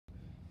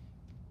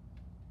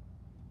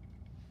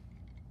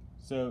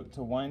So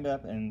to wind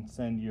up and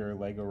send your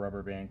Lego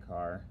rubber band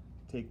car,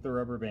 take the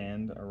rubber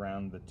band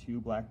around the 2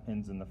 black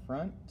pins in the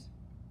front,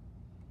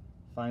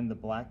 find the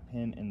black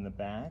pin in the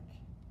back.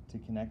 To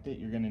connect it,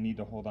 you're going to need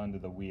to hold onto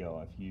the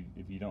wheel.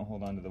 If you don't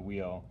hold onto the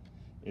wheel,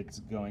 it's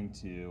going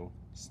to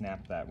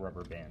snap that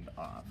rubber band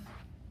off.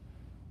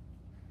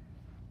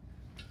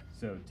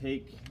 So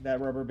take that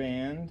rubber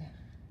band,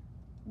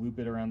 loop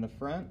it around the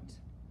front,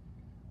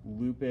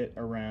 loop it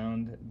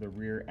around the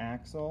rear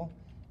axle,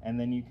 and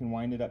then you can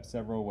wind it up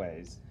several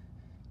ways.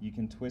 You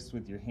can twist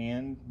with your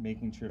hand,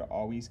 making sure to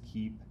always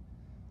keep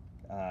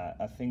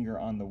a finger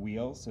on the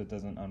wheel so it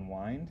doesn't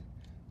unwind.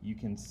 You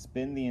can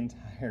spin the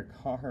entire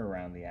car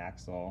around the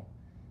axle,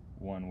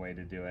 one way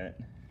to do it.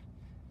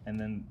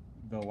 And then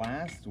the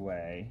last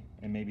way,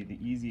 and maybe the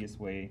easiest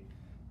way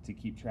to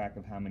keep track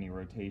of how many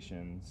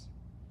rotations,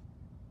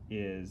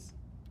 is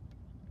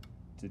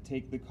to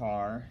take the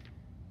car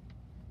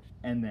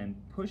and then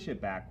push it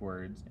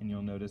backwards, and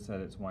you'll notice that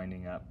it's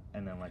winding up,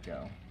 and then let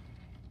go.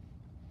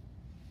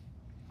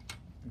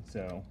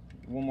 So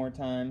one more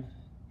time,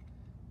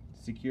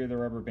 secure the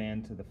rubber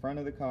band to the front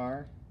of the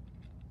car,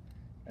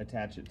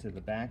 attach it to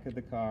the back of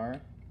the car,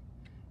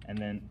 and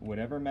then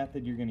whatever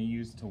method you're going to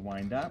use to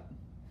wind up,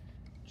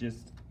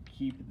 just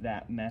keep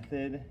that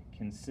method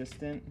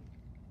consistent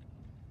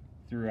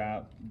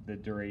throughout the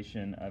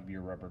duration of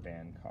your rubber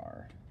band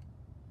car.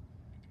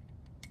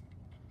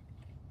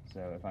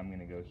 So if I'm going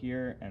to go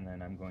here and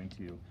then I'm going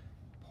to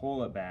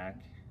pull it back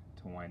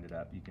to wind it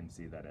up, you can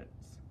see that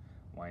it's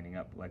winding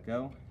up, let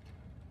go,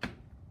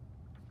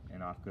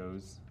 and off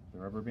goes the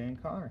rubber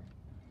band car.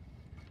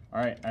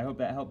 Alright, I hope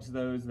that helps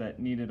those that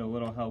needed a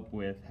little help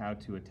with how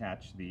to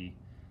attach the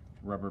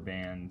rubber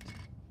band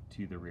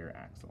to the rear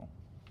axle.